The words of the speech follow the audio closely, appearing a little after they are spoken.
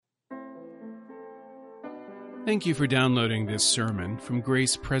Thank you for downloading this sermon from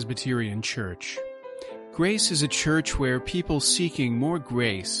Grace Presbyterian Church. Grace is a church where people seeking more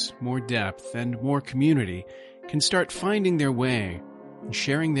grace, more depth, and more community can start finding their way and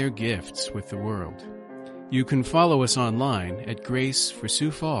sharing their gifts with the world. You can follow us online at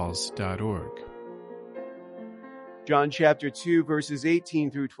graceforsiouxfalls.org. John chapter 2, verses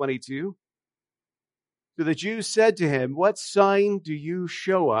 18 through 22. So the Jews said to him, "What sign do you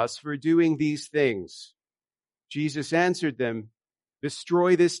show us for doing these things?" Jesus answered them,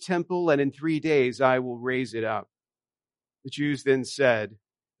 "Destroy this temple, and in 3 days I will raise it up." The Jews then said,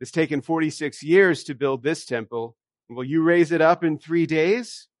 "It's taken 46 years to build this temple, and will you raise it up in 3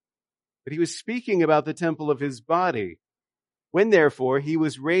 days?" But he was speaking about the temple of his body. When therefore he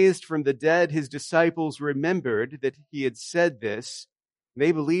was raised from the dead, his disciples remembered that he had said this, and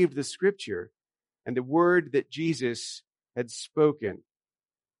they believed the scripture and the word that Jesus had spoken.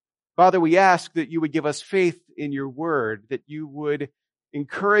 Father, we ask that you would give us faith in your word, that you would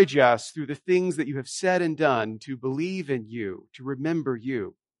encourage us through the things that you have said and done to believe in you, to remember you.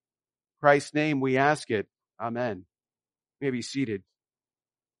 In Christ's name we ask it. Amen. You may be seated.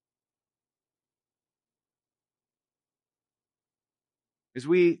 As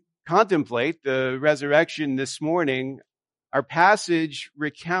we contemplate the resurrection this morning, our passage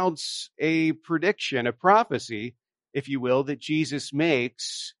recounts a prediction, a prophecy, if you will, that Jesus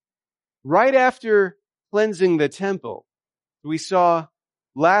makes right after cleansing the temple. We saw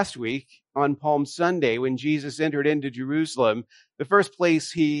last week on Palm Sunday when Jesus entered into Jerusalem, the first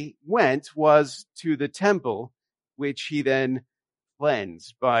place he went was to the temple, which he then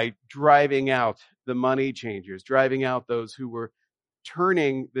cleansed by driving out the money changers, driving out those who were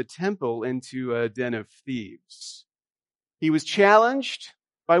turning the temple into a den of thieves. He was challenged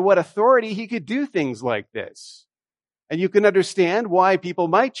by what authority he could do things like this. And you can understand why people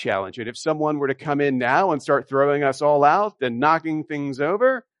might challenge it. If someone were to come in now and start throwing us all out and knocking things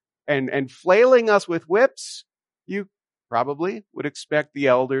over and flailing us with whips, you probably would expect the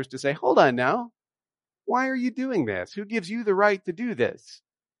elders to say, "Hold on now. Why are you doing this? Who gives you the right to do this?"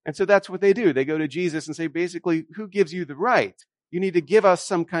 And so that's what they do. They go to Jesus and say, basically, who gives you the right? You need to give us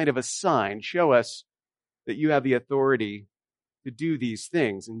some kind of a sign. Show us that you have the authority to do these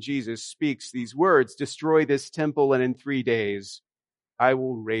things. And Jesus speaks these words, "Destroy this temple, and in 3 days I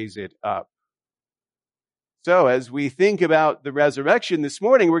will raise it up." So as we think about the resurrection this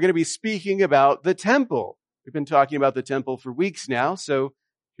morning, we're going to be speaking about the temple. We've been talking about the temple for weeks now, so it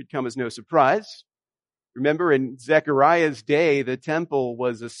should come as no surprise. Remember, in Zechariah's day, the temple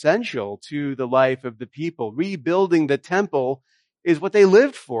was essential to the life of the people. Rebuilding the temple is what they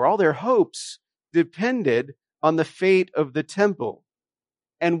lived for. All their hopes depended on the fate of the temple.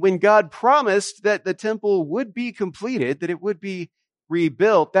 And when God promised that the temple would be completed, that it would be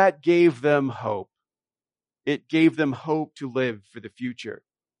rebuilt, that gave them hope. It gave them hope to live for the future.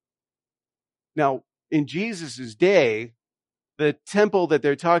 Now, in Jesus' day, the temple that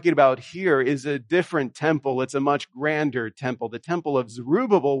they're talking about here is a different temple. It's a much grander temple. The temple of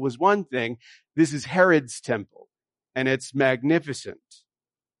Zerubbabel was one thing. This is Herod's temple, and it's magnificent.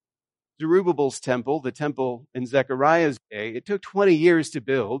 Zerubbabel's temple, the temple in Zechariah's day, it took 20 years to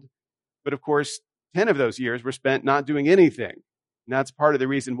build, but of course, 10 of those years were spent not doing anything. And that's part of the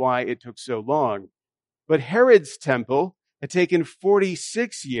reason why it took so long. But Herod's temple had taken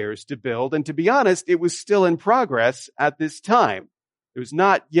 46 years to build, and to be honest, it was still in progress at this time. It was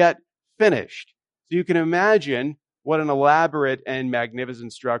not yet finished. So you can imagine what an elaborate and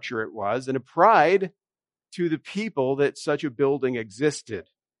magnificent structure it was, and a pride to the people that such a building existed.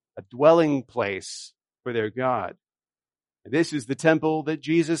 A dwelling place for their God. And this is the temple that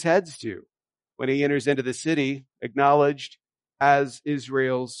Jesus heads to when he enters into the city, acknowledged as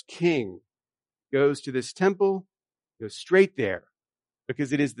Israel's king. Goes to this temple, goes straight there,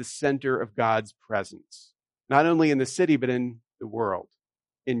 because it is the center of God's presence, not only in the city, but in the world,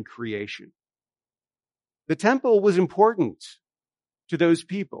 in creation. The temple was important to those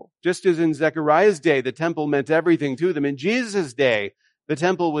people. Just as in Zechariah's day, the temple meant everything to them. In Jesus' day, the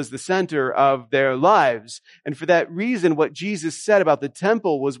temple was the center of their lives. And for that reason, what Jesus said about the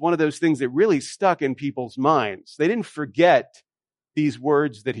temple was one of those things that really stuck in people's minds. They didn't forget these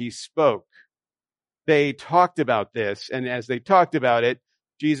words that he spoke. They talked about this, and as they talked about it,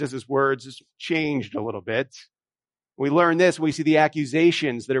 Jesus' words changed a little bit. We learn this when we see the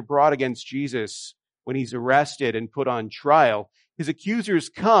accusations that are brought against Jesus when he's arrested and put on trial. His accusers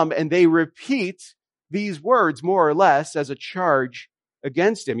come and they repeat these words more or less as a charge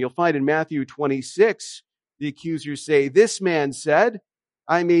against him. You'll find in Matthew 26, the accusers say, "This man said,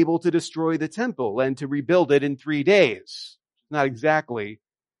 I'm able to destroy the temple and to rebuild it in 3 days." Not exactly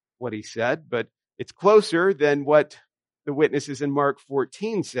what he said, but It's closer than what the witnesses in Mark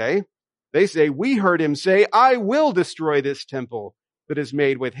 14 say. They say, we heard him say, I will destroy this temple that is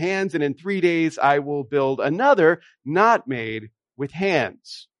made with hands, and in 3 days I will build another not made with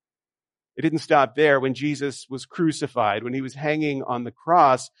hands. It didn't stop there. When Jesus was crucified, when he was hanging on the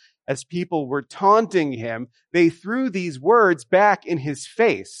cross, as people were taunting him, they threw these words back in his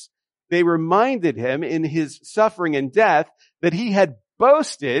face. They reminded him in his suffering and death that he had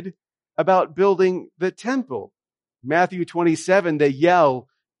boasted about building the temple. Matthew 27, they yell,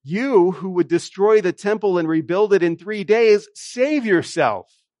 you who would destroy the temple and rebuild it in 3 days, save yourself.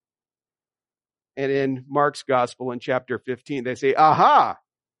 And in Mark's gospel in chapter 15, they say, aha,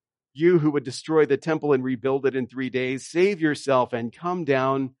 you who would destroy the temple and rebuild it in 3 days, save yourself and come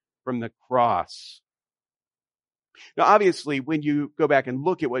down from the cross. Now, obviously, when you go back and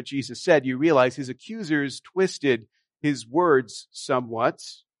look at what Jesus said, you realize his accusers twisted his words somewhat.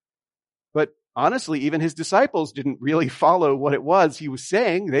 But honestly, even his disciples didn't really follow what it was he was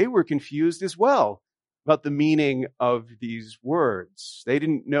saying. They were confused as well about the meaning of these words. They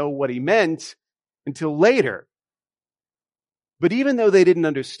didn't know what he meant until later. But even though they didn't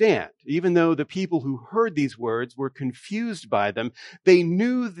understand, even though the people who heard these words were confused by them, they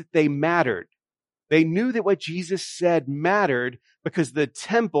knew that they mattered. They knew that what Jesus said mattered because the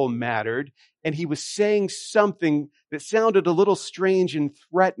temple mattered, and he was saying something that sounded a little strange and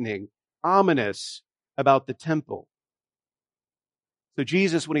threatening, ominous about the temple. So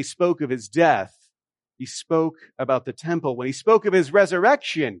Jesus, when he spoke of his death, he spoke about the temple. When he spoke of his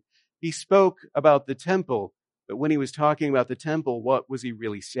resurrection, he spoke about the temple. But when he was talking about the temple, what was he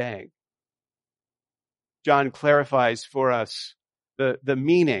really saying? John clarifies for us the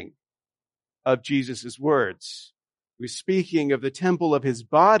meaning of Jesus' words. He was speaking of the temple of his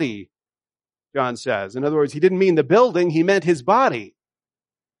body, John says. In other words, he didn't mean the building, he meant his body.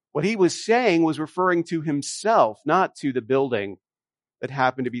 What he was saying was referring to himself, not to the building that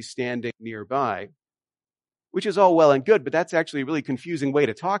happened to be standing nearby, which is all well and good, but that's actually a really confusing way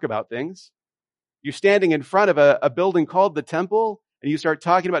to talk about things. You're standing in front of a building called the temple, and you start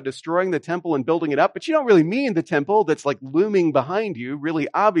talking about destroying the temple and building it up, but you don't really mean the temple that's like looming behind you, really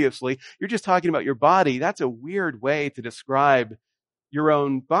obviously. You're just talking about your body. That's a weird way to describe your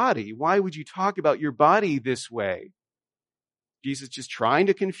own body. Why would you talk about your body this way? Jesus just trying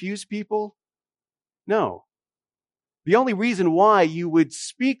to confuse people? No. The only reason why you would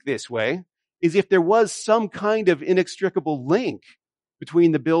speak this way is if there was some kind of inextricable link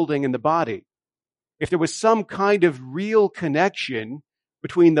between the building and the body. If there was some kind of real connection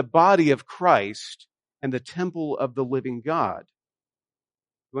between the body of Christ and the temple of the living God.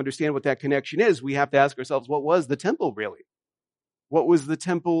 To understand what that connection is, we have to ask ourselves, what was the temple really? What was the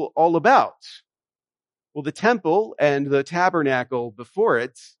temple all about? Well, the temple and the tabernacle before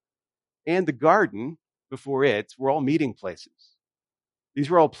it and the garden before it were all meeting places.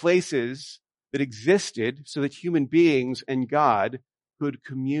 These were all places that existed so that human beings and God could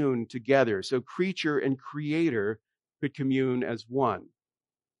commune together. So creature and creator could commune as one.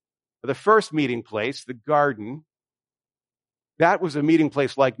 The first meeting place, the garden, that was a meeting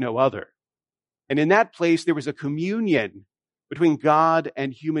place like no other. And in that place, there was a communion between God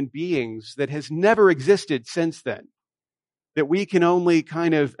and human beings that has never existed since then, that we can only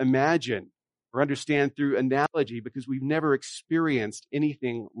kind of imagine or understand through analogy because we've never experienced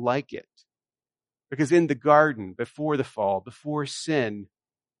anything like it. Because in the garden, before the fall, before sin,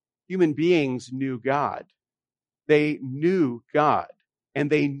 human beings knew God. They knew God, and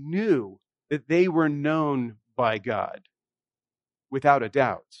they knew that they were known by God, without a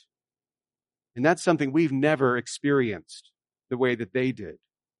doubt. And that's something we've never experienced the way that they did.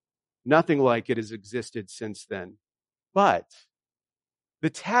 Nothing like it has existed since then. But the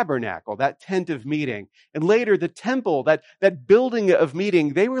tabernacle, that tent of meeting, and later the temple, that building of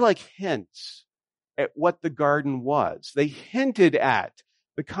meeting, they were like hints at what the garden was. They hinted at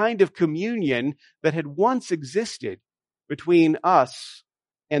the kind of communion that had once existed between us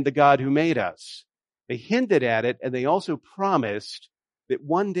and the God who made us. They hinted at it, and they also promised that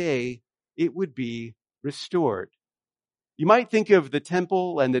one day it would be restored. You might think of the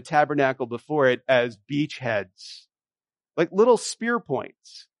temple and the tabernacle before it as beachheads, like little spear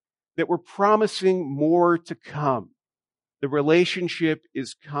points that were promising more to come. The relationship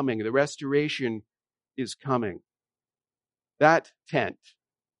is coming. The restoration is coming. That tent,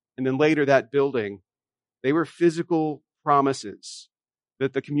 and then later that building, they were physical promises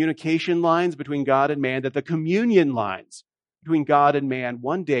that the communication lines between God and man, that the communion lines between God and man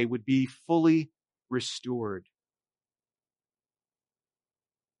one day would be fully restored.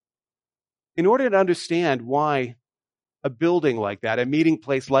 In order to understand why a building like that, a meeting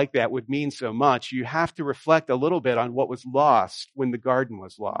place like that would mean so much, you have to reflect a little bit on what was lost when the garden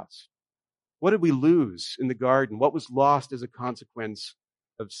was lost. What did we lose in the garden? What was lost as a consequence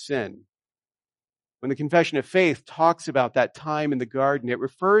of sin? When the Confession of Faith talks about that time in the garden, it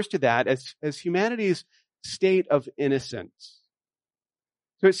refers to that as humanity's state of innocence.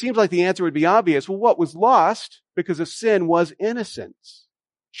 So it seems like the answer would be obvious. Well, what was lost because of sin was innocence.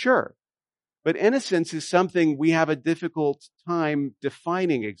 Sure. But innocence is something we have a difficult time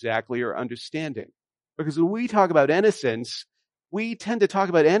defining exactly or understanding. Because when we talk about innocence, we tend to talk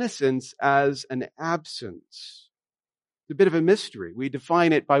about innocence as an absence. It's a bit of a mystery. We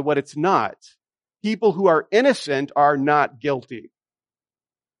define it by what it's not. People who are innocent are not guilty.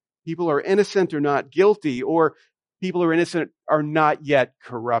 People who are innocent are not guilty, or people who are innocent are not yet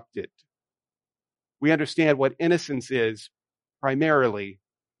corrupted. We understand what innocence is primarily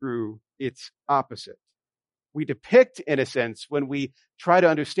through its opposite. We depict innocence when we try to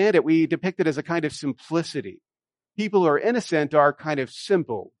understand it. We depict it as a kind of simplicity. People who are innocent are kind of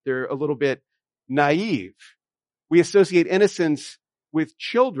simple. They're a little bit naive. We associate innocence with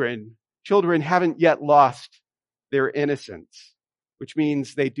children. Children haven't yet lost their innocence, which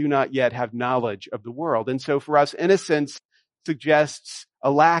means they do not yet have knowledge of the world. And so for us, innocence suggests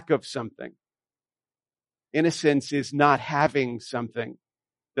a lack of something. Innocence is not having something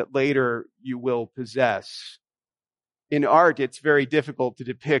that later you will possess. In art, it's very difficult to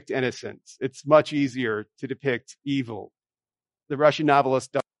depict innocence. It's much easier to depict evil. The Russian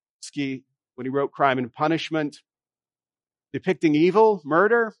novelist Dostoevsky, when he wrote Crime and Punishment, depicting evil,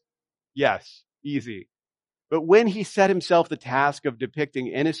 murder, yes, easy. But when he set himself the task of depicting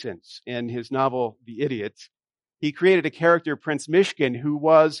innocence in his novel, The Idiot, he created a character, Prince Mishkin, who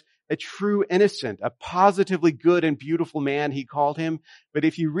was a true innocent, a positively good and beautiful man, he called him. But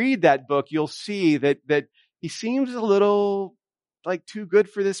if you read that book, you'll see that he seems a little like too good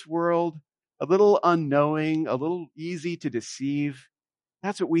for this world, a little unknowing, a little easy to deceive.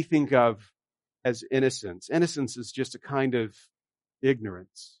 That's what we think of as innocence. Innocence is just a kind of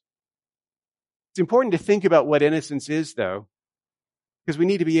ignorance. It's important to think about what innocence is, though, because we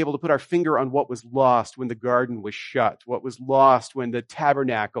need to be able to put our finger on what was lost when the garden was shut, what was lost when the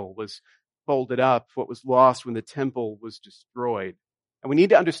tabernacle was folded up, what was lost when the temple was destroyed. And we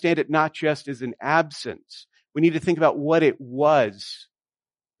need to understand it not just as an absence. We need to think about what it was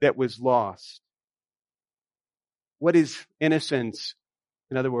that was lost. What is innocence,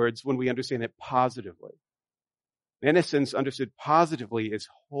 in other words, when we understand it positively? Innocence understood positively is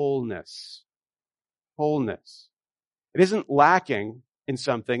wholeness. Wholeness. It isn't lacking in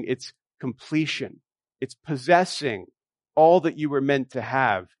something, it's completion. It's possessing all that you were meant to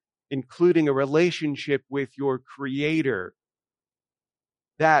have, including a relationship with your Creator.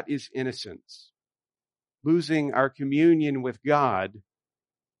 That is innocence. Losing our communion with God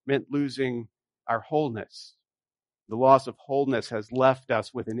meant losing our wholeness. The loss of wholeness has left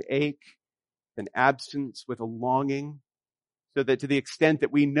us with an ache, an absence, with a longing, so that to the extent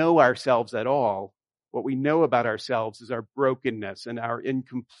that we know ourselves at all, what we know about ourselves is our brokenness and our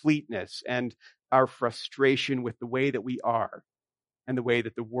incompleteness and our frustration with the way that we are and the way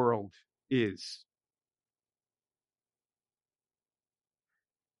that the world is.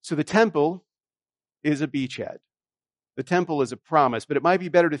 So the temple is a beachhead. The temple is a promise, but it might be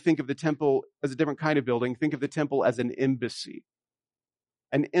better to think of the temple as a different kind of building. Think of the temple as an embassy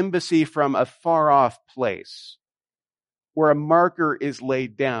from a far-off place where a marker is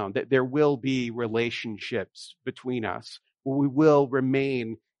laid down, that there will be relationships between us, where we will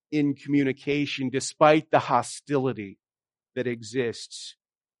remain in communication despite the hostility that exists.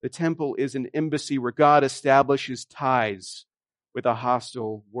 The temple is an embassy where God establishes ties with a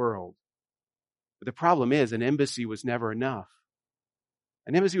hostile world. But the problem is, an embassy was never enough.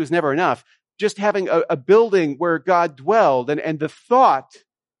 An embassy was never enough. Just having a building where God dwelled and the thought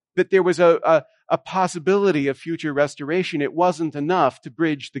that there was a possibility of future restoration, it wasn't enough to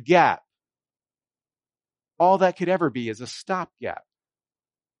bridge the gap. All that could ever be is a stopgap.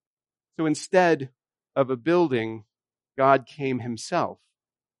 So instead of a building, God came himself.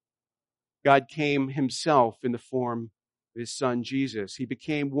 God came himself in the form of his son Jesus. He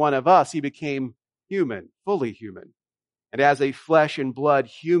became one of us. He became human, fully human. And as a flesh and blood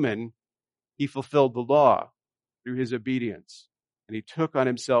human, he fulfilled the law through his obedience. And he took on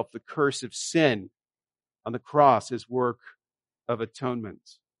himself the curse of sin on the cross, his work of atonement.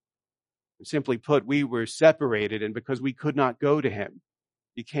 Simply put, we were separated, and because we could not go to him,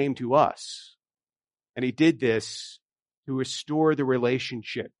 he came to us. And he did this to restore the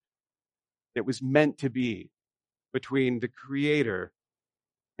relationship that was meant to be between the Creator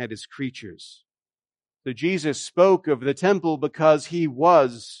and his creatures. So Jesus spoke of the temple because he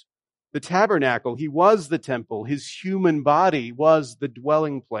was the tabernacle. He was the temple. His human body was the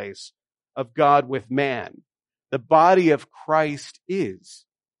dwelling place of God with man. The body of Christ is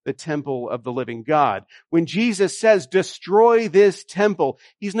the temple of the living God. When Jesus says, destroy this temple,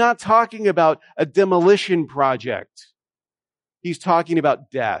 he's not talking about a demolition project. He's talking about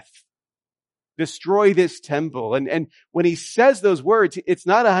death. Destroy this temple. And when he says those words, it's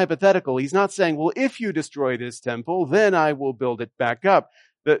not a hypothetical. He's not saying, well, if you destroy this temple, then I will build it back up.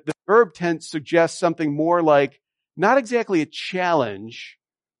 The verb tense suggests something more like, not exactly a challenge,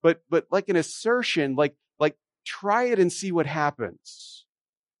 but like an assertion, like try it and see what happens.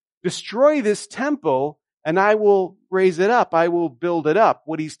 Destroy this temple and I will raise it up. I will build it up.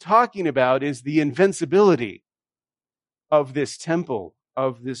 What he's talking about is the invincibility of this temple,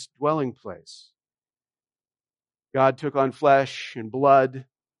 of this dwelling place. God took on flesh and blood,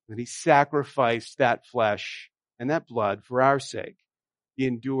 and he sacrificed that flesh and that blood for our sake. He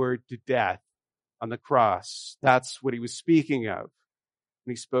endured to death on the cross. That's what he was speaking of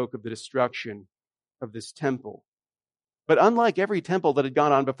when he spoke of the destruction of this temple. But unlike every temple that had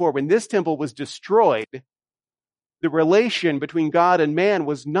gone on before, when this temple was destroyed, the relation between God and man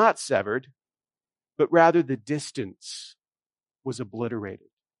was not severed, but rather the distance was obliterated.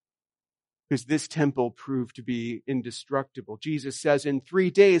 Because this temple proved to be indestructible. Jesus says, in 3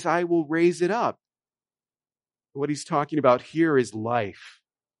 days I will raise it up. What he's talking about here is life.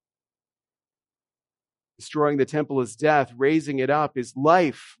 Destroying the temple is death. Raising it up is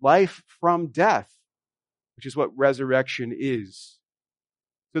life. Life from death, which is what resurrection is.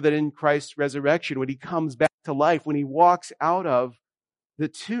 So that in Christ's resurrection, when he comes back to life, when he walks out of the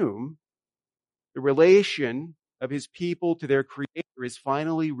tomb, the relation of his people to their Creator is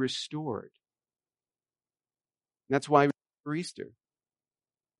finally restored. And that's why we remember Easter.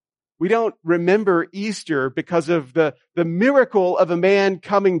 We don't remember Easter because of the miracle of a man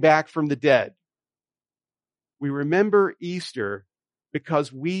coming back from the dead. We remember Easter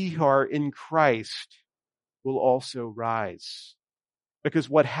because we who are in Christ will also rise. Because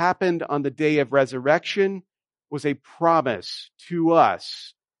what happened on the day of resurrection was a promise to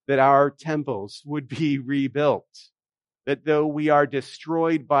us that our temples would be rebuilt. That though we are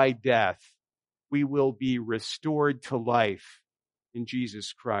destroyed by death, we will be restored to life in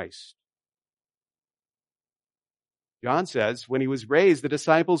Jesus Christ. John says, when he was raised, the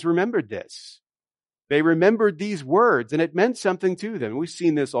disciples remembered this. They remembered these words, and it meant something to them. We've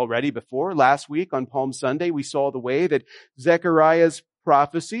seen this already before. Last week on Palm Sunday, we saw the way that Zechariah's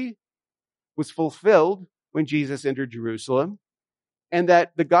prophecy was fulfilled when Jesus entered Jerusalem, and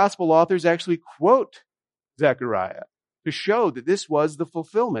that the gospel authors actually quote Zechariah to show that this was the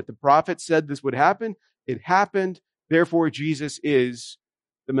fulfillment. The prophet said this would happen. It happened. Therefore, Jesus is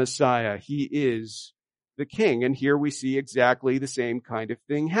the Messiah. He is the King. And here we see exactly the same kind of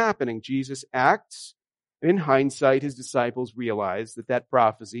thing happening. Jesus acts. In hindsight, his disciples realize that that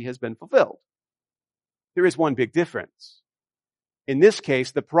prophecy has been fulfilled. There is one big difference. In this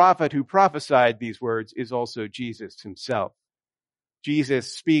case, the prophet who prophesied these words is also Jesus himself.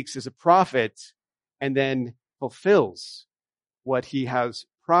 Jesus speaks as a prophet and then fulfills what he has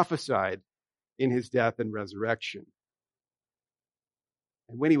prophesied in his death and resurrection.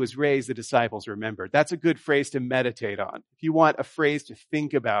 And when he was raised, the disciples remembered. That's a good phrase to meditate on. If you want a phrase to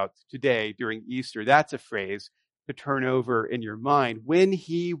think about today during Easter, that's a phrase to turn over in your mind. When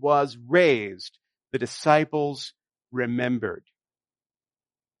he was raised, the disciples remembered.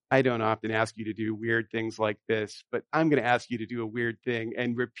 I don't often ask you to do weird things like this, but I'm going to ask you to do a weird thing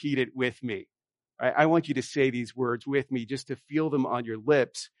and repeat it with me. I want you to say these words with me just to feel them on your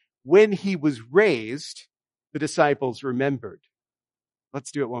lips. When he was raised, the disciples remembered.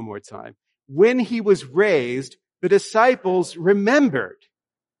 Let's do it one more time. When he was raised, the disciples remembered.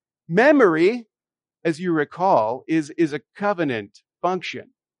 Memory, as you recall, is a covenant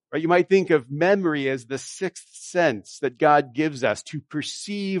function. Right? You might think of memory as the sixth sense that God gives us to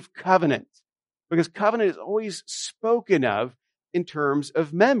perceive covenant. Because covenant is always spoken of in terms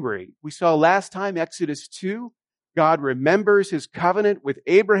of memory. We saw last time, Exodus 2, God remembers his covenant with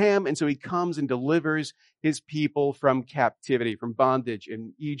Abraham, and so he comes and delivers his people from captivity, from bondage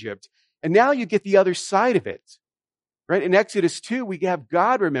in Egypt. And now you get the other side of it. Right? In Exodus 2, we have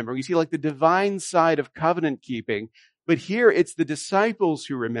God remembering. You see like the divine side of covenant keeping. But here it's the disciples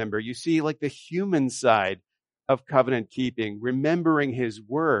who remember. You see like the human side of covenant keeping, remembering his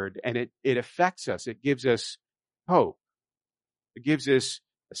word, and it affects us. It gives us hope. It gives us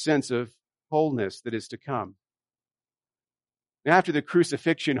a sense of wholeness that is to come. After the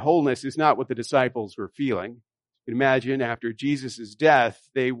crucifixion, wholeness is not what the disciples were feeling. You can imagine after Jesus' death,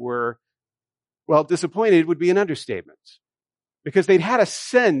 they were, Well, disappointed would be an understatement, because they'd had a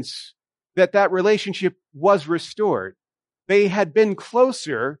sense that that relationship was restored. They had been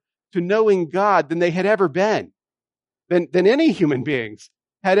closer to knowing God than they had ever been, than any human beings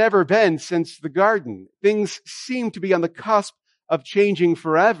had ever been since the garden. Things seemed to be on the cusp of changing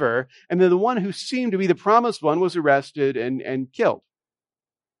forever, and then the one who seemed to be the promised one was arrested and killed.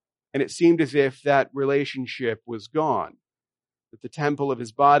 And it seemed as if that relationship was gone, that the temple of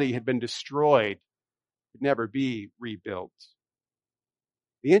his body had been destroyed, could never be rebuilt.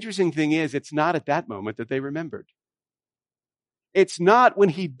 The interesting thing is, it's not at that moment that they remembered. It's not when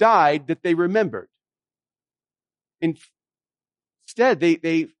he died that they remembered. Instead,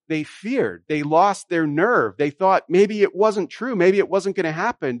 they feared. They lost their nerve. They thought maybe it wasn't true. Maybe it wasn't going to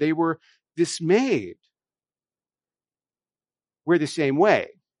happen. They were dismayed. We're the same way.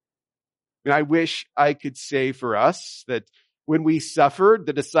 And I wish I could say for us that when we suffered,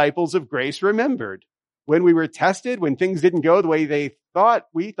 the disciples of grace remembered. When we were tested, when things didn't go the way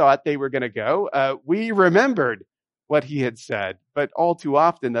we thought they were going to go, we remembered what he had said. But all too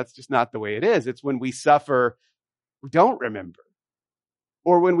often, that's just not the way it is. It's when we suffer, we don't remember.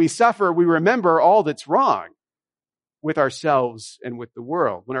 Or when we suffer, we remember all that's wrong with ourselves and with the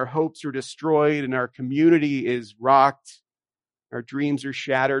world. When our hopes are destroyed and our community is rocked, our dreams are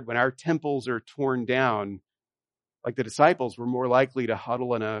shattered, when our temples are torn down, like the disciples, we're more likely to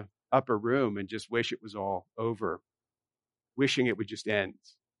huddle in an upper room and just wish it was all over, wishing it would just end.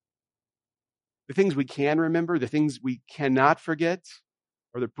 The things we can remember, the things we cannot forget,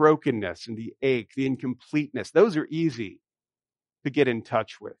 are the brokenness and the ache, the incompleteness. Those are easy to get in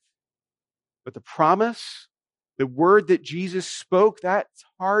touch with. But the promise, the word that Jesus spoke, that's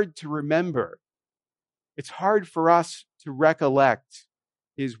hard to remember. It's hard for us to recollect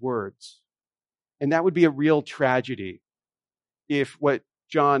his words. And that would be a real tragedy if what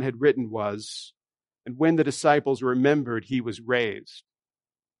John had written was, and when the disciples remembered, he was raised.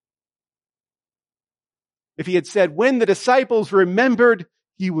 If he had said, when the disciples remembered,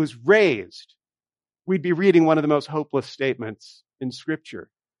 he was raised, we'd be reading one of the most hopeless statements in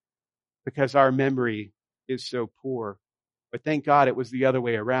Scripture, because our memory is so poor. But thank God it was the other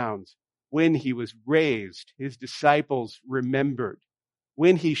way around. When he was raised, his disciples remembered.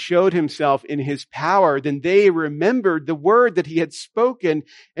 When he showed himself in his power, then they remembered the word that he had spoken,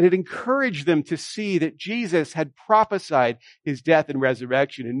 and it encouraged them to see that Jesus had prophesied his death and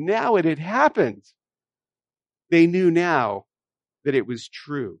resurrection, and now it had happened. They knew now that it was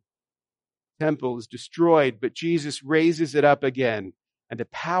true. The temple is destroyed, but Jesus raises it up again, and the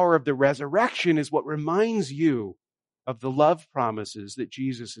power of the resurrection is what reminds you of the love promises that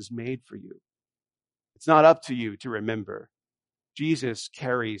Jesus has made for you. It's not up to you to remember. Jesus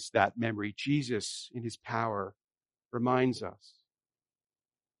carries that memory. Jesus, in his power, reminds us.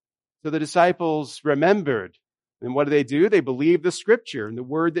 So the disciples remembered. And what do? They believed the Scripture and the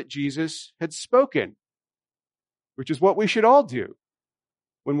word that Jesus had spoken, which is what we should all do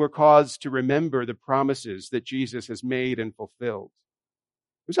when we're caused to remember the promises that Jesus has made and fulfilled.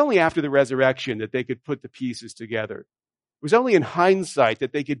 It was only after the resurrection that they could put the pieces together. It was only in hindsight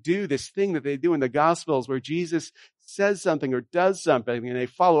that they could do this thing that they do in the Gospels, where Jesus says something or does something and they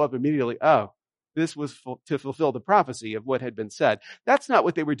follow up immediately. Oh, this was to fulfill the prophecy of what had been said. That's not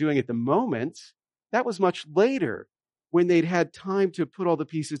what they were doing at the moment. That was much later, when they'd had time to put all the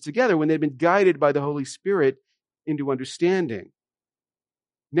pieces together, when they'd been guided by the Holy Spirit into understanding.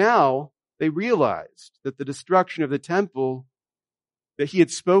 Now they realized that the destruction of the temple that he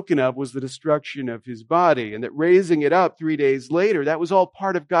had spoken of was the destruction of his body, and that raising it up 3 days later, that was all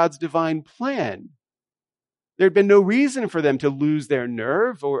part of God's divine plan. There had been no reason for them to lose their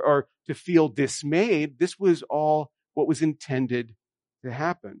nerve or to feel dismayed. This was all what was intended to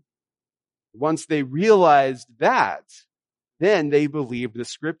happen. Once they realized that, then they believed the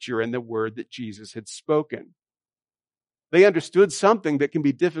Scripture and the word that Jesus had spoken. They understood something that can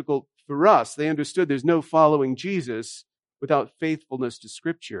be difficult for us. They understood there's no following Jesus without faithfulness to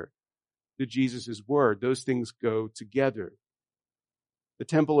Scripture, to Jesus' word. Those things go together. The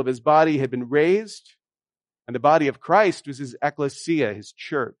temple of his body had been raised, and the body of Christ was his ecclesia, his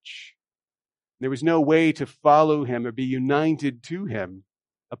church. There was no way to follow him or be united to him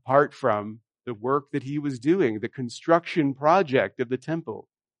apart from the work that he was doing, the construction project of the temple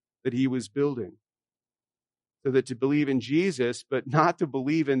that he was building. So that to believe in Jesus, but not to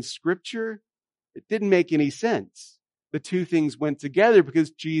believe in Scripture, it didn't make any sense. The two things went together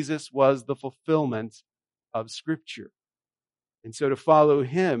because Jesus was the fulfillment of Scripture. And so to follow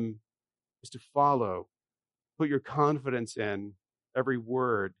him is to put your confidence in every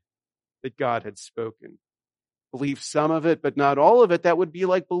word that God had spoken. believe some of it, but not all of it, that would be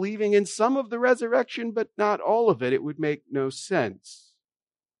like believing in some of the resurrection, but not all of it. It would make no sense.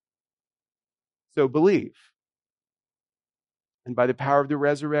 So believe. And by the power of the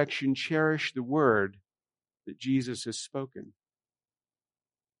resurrection, cherish the word that Jesus has spoken.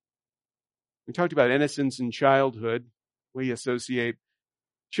 We talked about innocence in childhood. We associate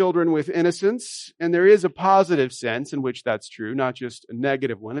children with innocence, and there is a positive sense in which that's true, not just a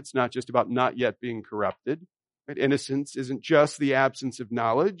negative one. It's not just about not yet being corrupted. Right? Innocence isn't just the absence of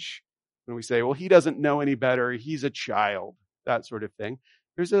knowledge. When we say, well, he doesn't know any better, he's a child, that sort of thing.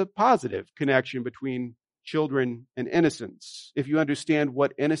 There's a positive connection between children and innocence, if you understand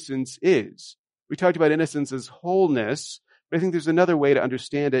what innocence is. We talked about innocence as wholeness, but I think there's another way to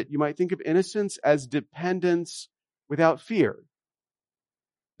understand it. You might think of innocence as dependence without fear.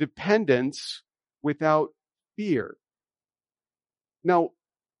 Dependence without fear. Now,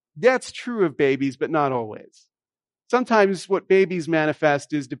 that's true of babies, but not always. Sometimes what babies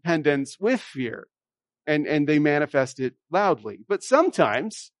manifest is dependence with fear, and they manifest it loudly. But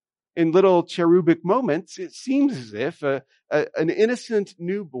sometimes, in little cherubic moments, it seems as if an innocent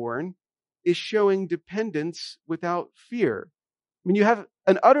newborn is showing dependence without fear. I mean, you have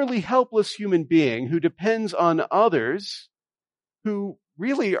an utterly helpless human being who depends on others who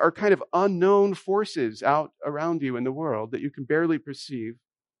really are kind of unknown forces out around you in the world that you can barely perceive,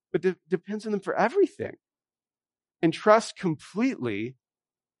 but depends on them for everything. And trust completely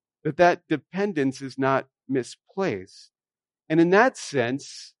that dependence is not misplaced. And in that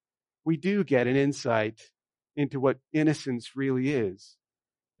sense, we do get an insight into what innocence really is.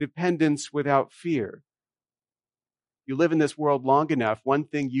 Dependence without fear. You live in this world long enough, one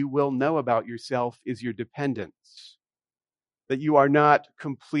thing you will know about yourself is your dependence. That you are not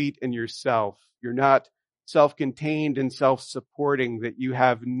complete in yourself. You're not self-contained and self-supporting, that you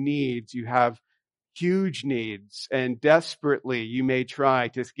have needs. You have huge needs, and desperately you may try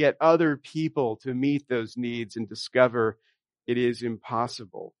to get other people to meet those needs and discover it is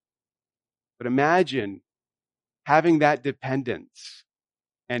impossible. But imagine having that dependence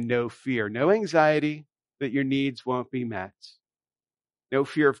and no fear, no anxiety that your needs won't be met, no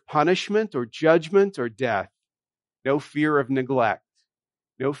fear of punishment or judgment or death, no fear of neglect,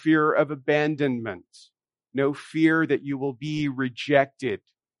 no fear of abandonment, no fear that you will be rejected.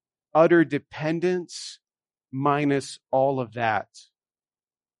 Utter dependence minus all of that.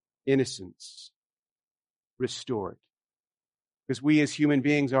 Innocence restored. Because we as human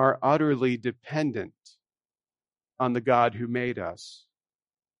beings are utterly dependent on the God who made us.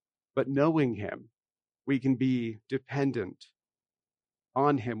 But knowing him, we can be dependent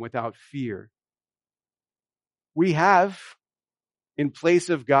on him without fear. We have, in place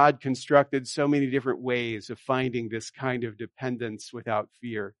of God, constructed so many different ways of finding this kind of dependence without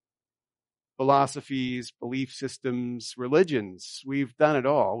fear. Philosophies, belief systems, religions. We've done it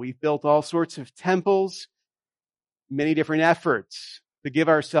all. We've built all sorts of temples, many different efforts to give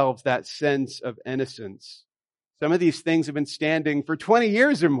ourselves that sense of innocence. Some of these things have been standing for 20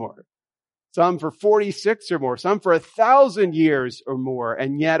 years or more, some for 46 or more, some for 1,000 years or more,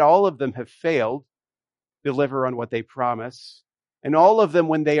 and yet all of them have failed to deliver on what they promise. And all of them,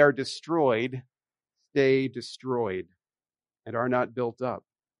 when they are destroyed, stay destroyed and are not built up.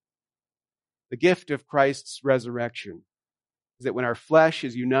 The gift of Christ's resurrection is that when our flesh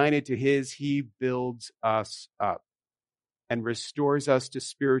is united to his, he builds us up and restores us to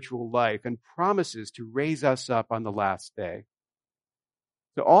spiritual life and promises to raise us up on the last day.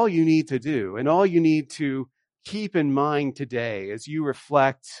 So all you need to do and all you need to keep in mind today as you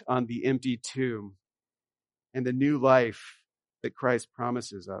reflect on the empty tomb and the new life that Christ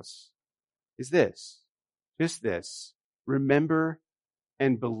promises us is this, just this: remember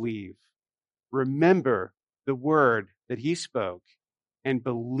and believe. Remember the word that he spoke and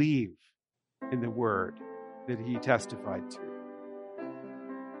believe in the word that he testified to.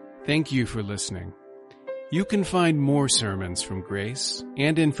 Thank you for listening. You can find more sermons from Grace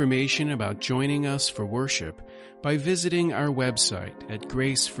and information about joining us for worship by visiting our website at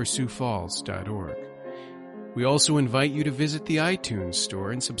graceforsiouxfalls.org. We also invite you to visit the iTunes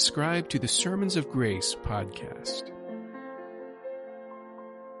store and subscribe to the Sermons of Grace podcast.